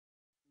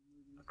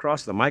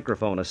Across the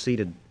microphone is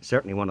seated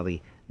certainly one of the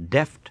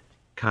deft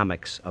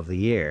comics of the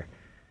year.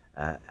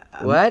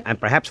 What? And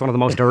perhaps one of the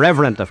most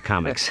irreverent of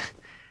comics.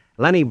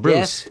 Lenny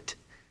Bruce. Deft?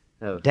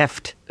 Oh.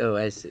 Deft. Oh,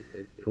 I see.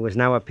 Who is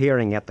now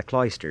appearing at the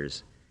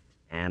Cloisters.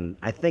 And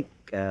I think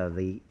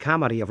the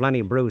comedy of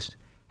Lenny Bruce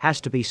has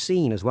to be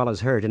seen as well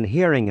as heard. In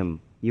hearing him,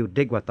 you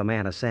dig what the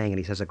man is saying, and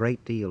he says a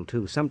great deal,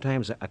 too.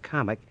 Sometimes a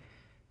comic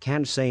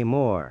can say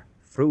more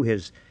through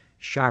his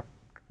sharp,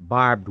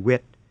 barbed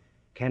wit,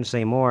 can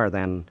say more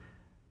than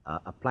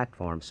a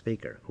platform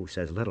speaker who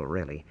says little,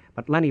 really.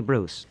 But Lenny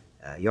Bruce,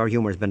 your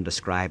humor has been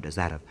described as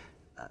that of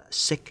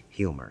sick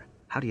humor.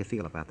 How do you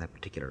feel about that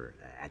particular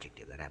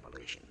adjective, that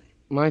appellation?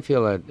 Well, I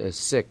feel that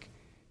sick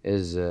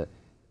is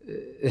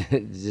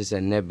just a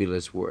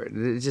nebulous word.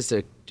 It's just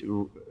a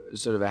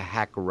sort of a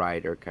hack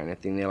writer kind of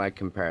thing. They like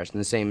comparison.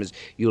 The same as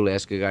you'll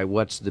ask a guy,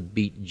 what's the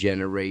beat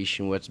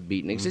generation, what's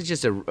beatniks? It's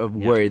just a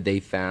word they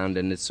found,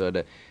 and it's sort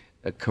of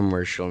a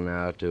commercial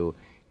now to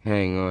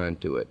hang on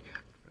to it.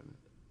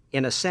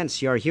 In a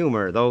sense, your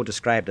humor, though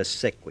described as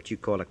sick, which you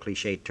call a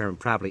cliched term,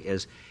 probably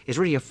is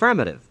really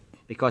affirmative,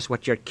 because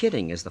what you're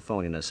kidding is the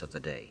phoniness of the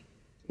day.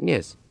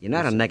 Yes. You're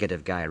not a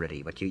negative guy,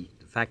 really, but the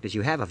fact is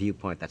you have a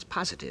viewpoint that's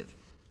positive.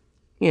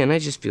 Yeah, and I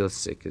just feel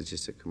sick is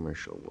just a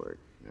commercial word.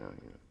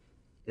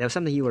 There was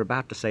something you were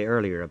about to say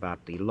earlier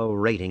about the low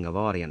rating of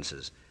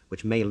audiences,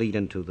 which may lead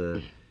into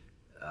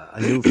a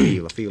new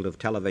field, the field of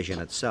television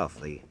itself,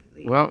 the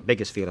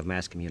biggest field of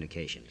mass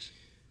communications.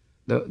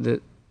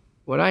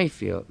 What I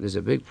feel, there's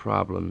a big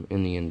problem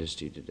in the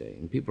industry today,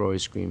 and people are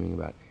always screaming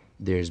about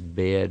there's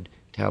bad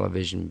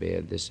television,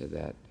 bad this or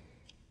that.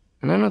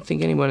 And I don't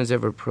think anyone has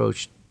ever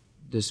approached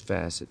this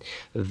facet.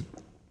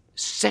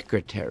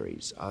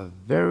 Secretaries are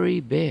very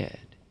bad.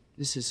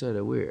 This is sort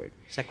of weird.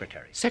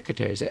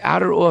 Secretaries,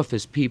 outer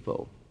office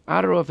people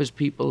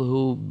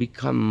who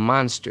become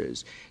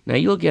monsters. Now,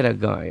 you'll get a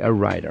guy, a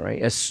writer,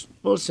 right?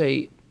 We'll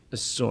say a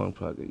song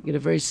plugger. You get a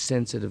very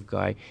sensitive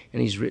guy,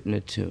 and he's written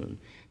a tune.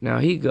 Now,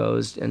 he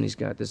goes, and he's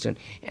got this tune.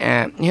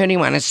 Who do you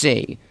want to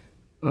see?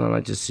 Oh, I'd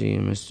like to see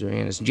Mr.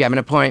 Anderson. Do you have an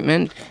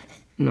appointment?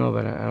 No,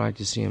 but I'd like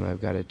to see him. I've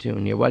got a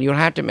tune here. Well, you'll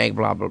have to make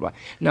blah, blah, blah.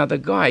 Now, the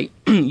guy,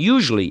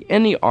 usually,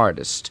 any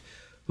artist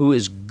who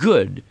is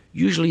good,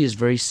 usually is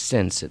very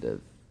sensitive.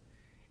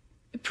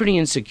 A pretty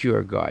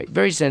insecure guy,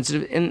 very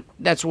sensitive, and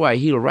that's why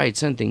he'll write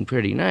something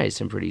pretty nice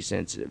and pretty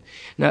sensitive.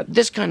 Now,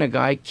 this kind of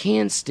guy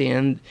can't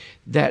stand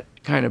that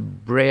kind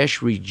of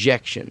brash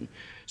rejection.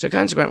 So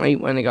consequently,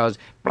 when he goes,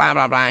 blah,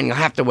 blah, blah, and you'll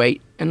have to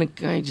wait, and the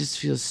guy just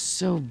feels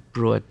so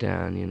brought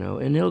down,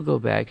 and he'll go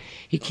back.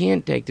 He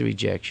can't take the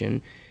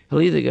rejection.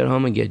 He'll either get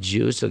home and get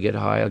juice, he'll get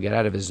high, he'll get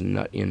out of his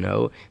nut, and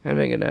I'm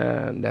thinking,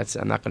 I'm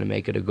not going to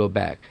make it or go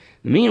back.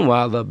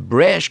 Meanwhile, the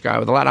brash guy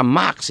with a lot of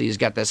moxie has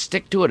got the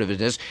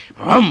stick-to-it-iveness.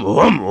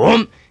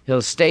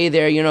 He'll stay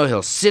there,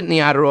 he'll sit in the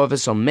outer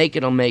office, he'll make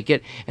it,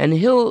 and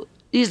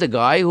he's the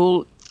guy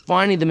who'll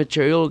finally the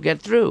material will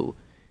get through,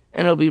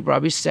 and it'll be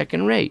probably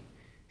second rate.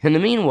 In the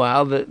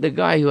meanwhile, the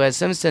guy who has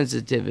some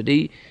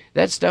sensitivity,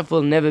 that stuff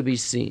will never be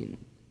seen.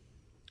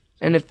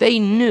 And if they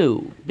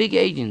knew, big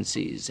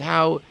agencies,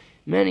 how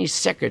many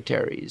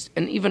secretaries,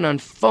 and even on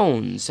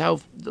phones, how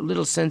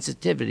little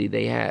sensitivity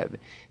they have,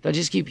 they'll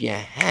just keep you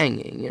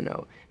hanging,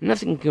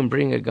 Nothing can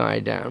bring a guy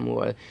down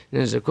more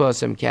than to call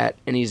some cat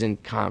and he's in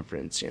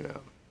conference,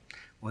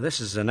 Well, this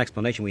is an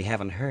explanation we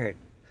haven't heard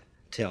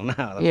till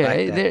now.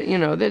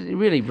 That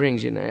really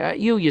brings you now.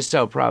 You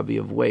yourself probably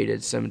have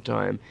waited some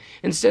time.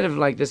 Instead of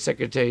like the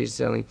secretary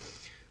saying,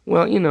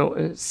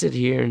 well, sit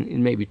here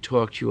and maybe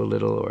talk to you a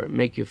little or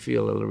make you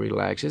feel a little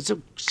relaxed. It's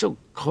so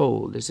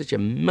cold. There's such a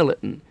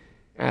militant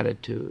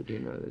attitude,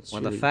 that's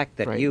well, really the fact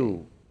that frightening.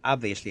 you,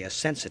 obviously a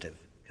sensitive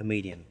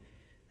comedian,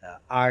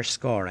 are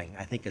scoring,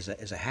 I think, is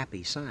a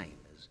happy sign,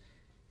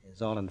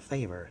 is all in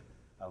favor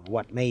of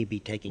what may be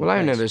taking place. Well,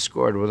 I never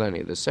scored with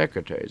any of the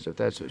secretaries, if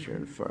that's what you're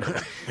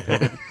inferring.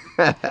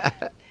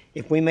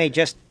 If we may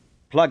just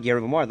plug, you're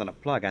more than a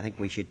plug, I think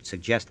we should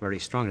suggest very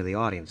strongly to the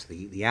audience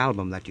the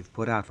album that you've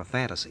put out for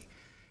Fantasy.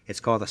 It's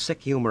called The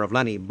Sick Humor of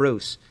Lenny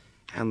Bruce,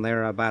 and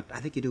there are about,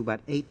 I think you do about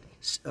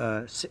 6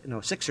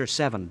 or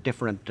 7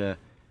 different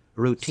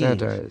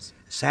routines.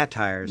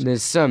 Satires.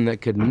 There's some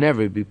that could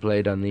never be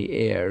played on the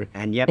air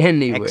and yet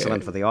anywhere.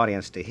 Excellent for the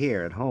audience to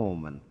hear at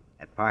home and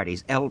at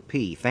parties.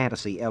 LP,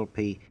 Fantasy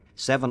LP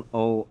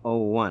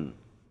 7001.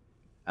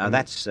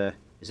 That's,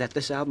 is that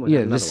this album?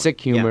 Yeah, The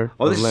Sick Humor.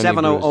 Oh, this is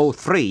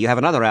 7003. You have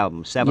another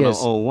album,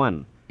 7001.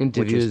 Yes.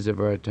 Interviews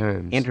of Our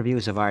Times.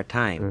 Interviews of Our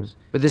Times.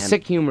 But the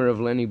Sick Humor of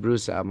Lenny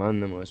Bruce album,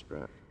 I'm the most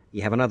proud.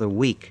 You have another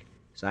week,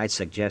 so I'd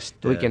suggest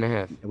a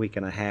week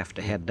and a half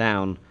to head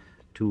down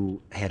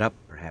to head up,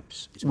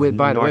 perhaps.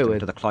 By the way,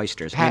 to the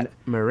Cloisters. Pat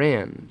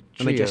Moran.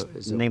 Let me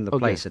just name the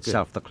place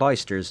itself. Good. The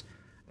Cloisters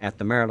at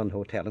the Maryland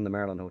Hotel, in the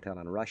Maryland Hotel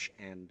on Rush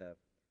and